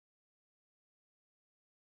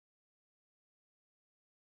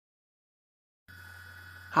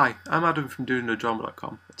Hi, I'm Adam from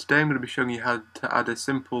DoingNoDrama.com. Today I'm going to be showing you how to add a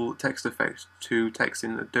simple text effect to text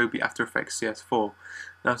in Adobe After Effects CS4.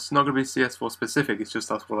 Now it's not going to be CS4 specific, it's just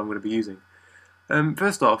that's what I'm going to be using.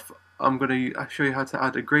 First off, I'm going to show you how to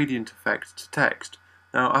add a gradient effect to text.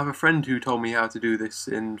 Now I have a friend who told me how to do this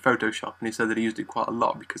in Photoshop, and he said that he used it quite a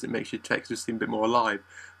lot because it makes your text just seem a bit more alive.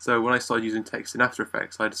 So when I started using text in After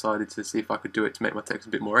Effects, I decided to see if I could do it to make my text a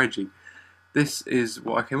bit more edgy. This is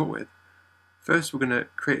what I came up with. First, we're going to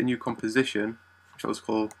create a new composition, which I'll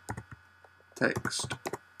call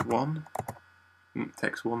text1.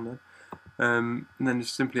 Text1 then. And then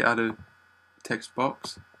just simply add a text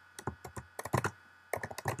box.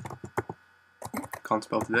 Can't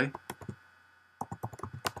spell today.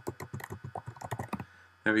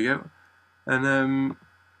 There we go. And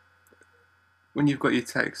when you've got your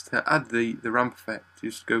text, to add the ramp effect,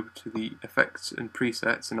 you just go to the effects and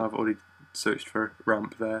presets, and I've already searched for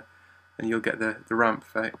ramp there. And you'll get the ramp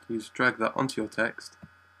effect. You just drag that onto your text,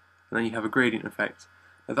 and then you have a gradient effect.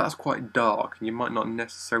 Now that's quite dark, and you might not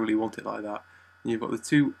necessarily want it like that. And you've got the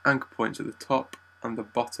two anchor points at the top and the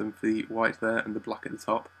bottom for the white there and the black at the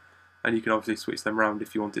top, and you can obviously switch them around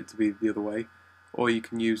if you want it to be the other way, or you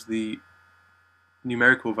can use the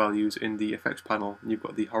numerical values in the effects panel, and you've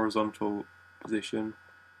got the horizontal position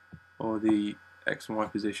or the X and Y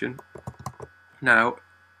position. Now,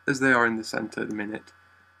 as they are in the center at the minute,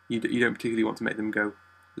 you don't particularly want to make them go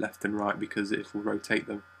left and right because it will rotate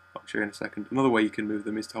them. I'll show you in a second. Another way you can move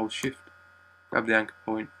them is to hold shift, grab the anchor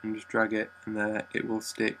point and just drag it, and there it will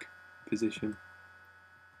stick position.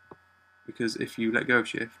 Because if you let go of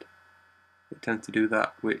shift, it tends to do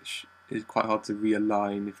that, which is quite hard to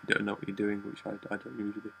realign if you don't know what you're doing, which I don't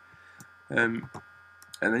usually. And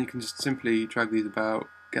then you can just simply drag these about,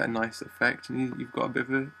 get a nice effect, and you've got a bit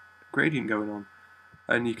of a gradient going on.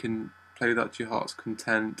 And you can play that to your heart's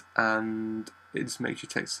content, and it just makes your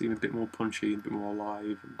text seem a bit more punchy, a bit more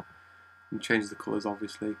alive, and change the colours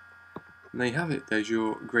obviously. And there you have it, there's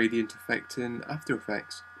your gradient effect in After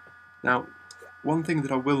Effects. Now, one thing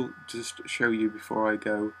that I will just show you before I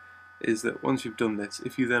go is that once you've done this,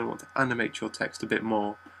 if you then want to animate your text a bit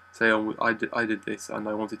more, say I did this and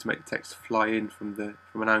I wanted to make the text fly in from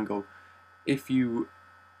an angle, if you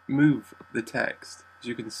move the text, as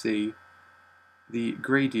you can see, the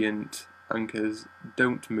gradient anchors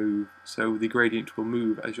don't move, so the gradient will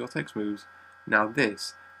move as your text moves. Now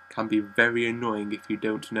this can be very annoying if you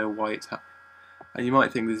don't know why it's happening. And you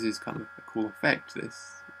might think this is kind of a cool effect,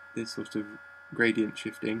 this sort of gradient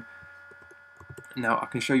shifting. Now I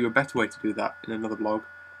can show you a better way to do that in another blog,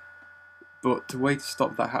 but the way to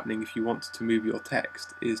stop that happening if you want to move your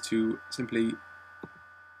text is to simply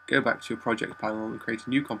go back to your project panel and create a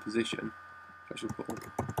new composition, which I shall call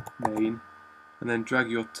main, and then drag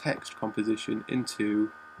your text composition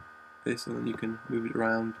into this, and then you can move it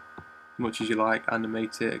around as much as you like,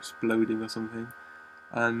 animate it, exploding or something,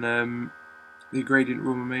 and the gradient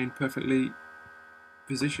will remain perfectly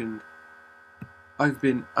positioned. I've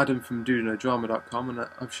been Adam from DoingNoDrama.com, and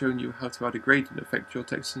I've shown you how to add a gradient effect to your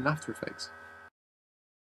text in After Effects.